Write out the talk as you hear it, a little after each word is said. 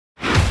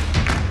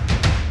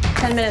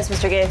10 minutes,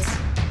 Mr. Gates.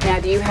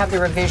 Now, do you have the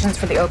revisions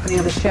for the opening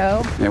of the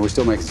show? Yeah, we're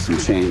still making some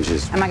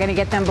changes. Am I going to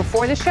get them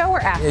before the show or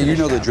after? Yeah, you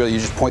know the the drill. You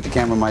just point the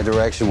camera in my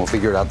direction. We'll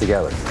figure it out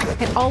together.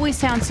 It always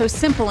sounds so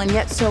simple and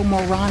yet so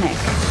moronic.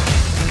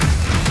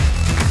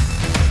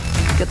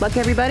 Good luck,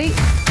 everybody.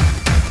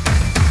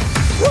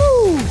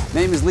 Woo!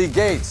 Name is Lee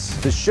Gates.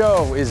 The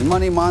show is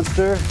Money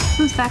Monster.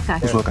 Who's that guy?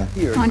 Who's looking?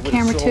 Here, On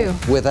camera, too.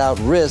 Without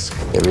risk,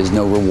 there is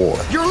no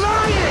reward. You're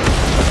lying!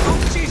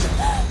 Oh, Jesus!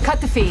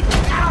 Cut the feed.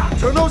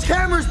 Turn those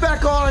cameras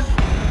back on!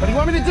 What do you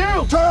want me to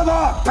do? Turn them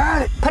off!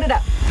 Patty! Put it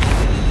up.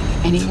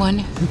 Anyone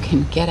who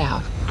can get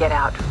out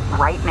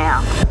right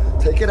now.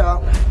 Take it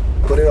out.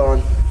 Put it on.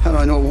 How do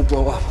I know it won't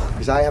blow up?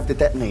 Because I have the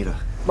detonator.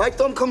 My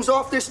thumb comes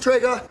off this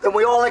trigger, then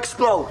we all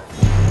explode.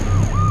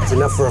 It's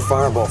enough for a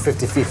fireball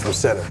 50 feet from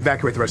center.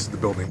 Evacuate the rest of the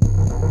building.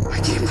 I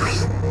can't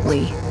breathe.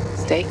 Lee,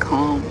 stay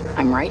calm.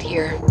 I'm right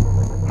here.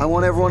 I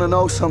want everyone to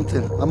know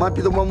something. I might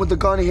be the one with the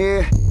gun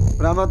here,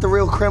 but I'm not the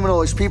real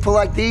criminal. It's people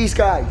like these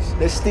guys.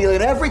 They're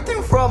stealing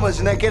everything from us,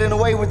 and they're getting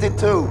away with it,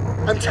 too.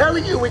 I'm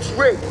telling you, it's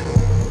rigged.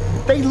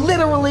 They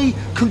literally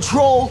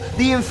control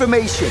the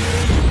information.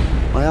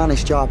 My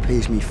honest job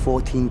pays me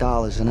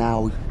 $14 an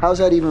hour. How's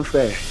that even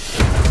fair?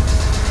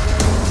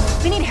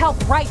 We need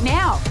help right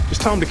now.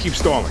 Just tell them to keep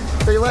stalling.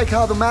 They like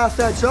how the math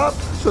adds up,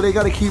 so they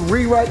gotta keep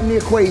rewriting the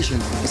equation.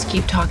 Just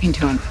keep talking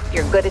to him.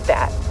 You're good at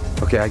that.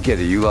 Okay, I get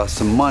it. You lost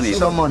some money.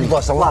 Some money. You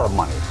lost a lot of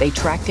money. They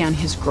tracked down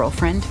his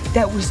girlfriend.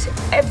 That was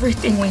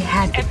everything we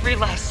had. Every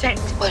last cent.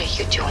 What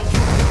are you doing?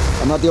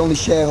 I'm not the only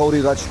shareholder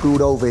who got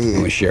screwed over I'm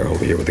here. a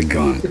shareholder here with a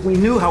gun. If we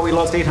knew how we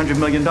lost $800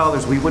 million,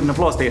 we wouldn't have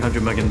lost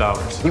 $800 million.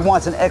 He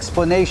wants an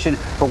explanation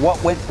for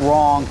what went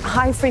wrong.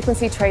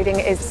 High-frequency trading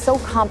is so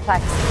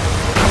complex.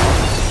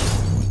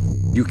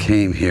 You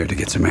came here to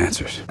get some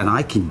answers, and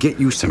I can get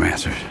you some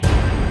answers.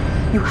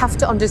 You have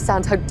to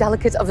understand how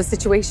delicate of a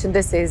situation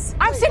this is.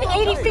 I'm sitting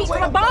 80 feet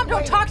from a bomb.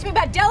 Don't talk to me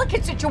about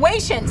delicate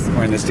situations.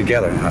 We're in this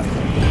together,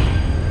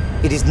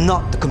 huh? It is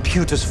not the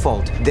computer's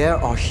fault. There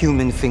are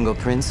human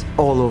fingerprints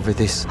all over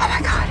this. Oh my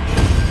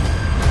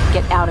God.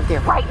 Get out of there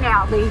right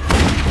now, Lee.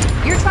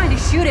 You're trying to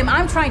shoot him.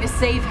 I'm trying to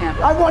save him.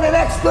 I want an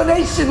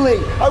explanation,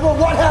 Lee. I want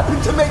what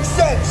happened to make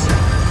sense.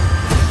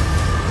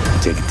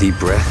 Take a deep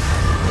breath.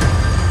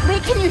 Lee,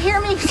 can you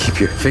hear me? Keep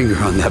your finger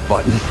on that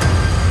button.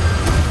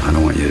 I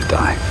don't want you to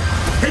die.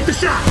 Take the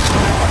shot!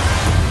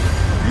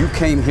 You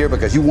came here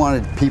because you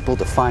wanted people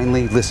to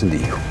finally listen to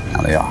you.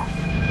 Now they are.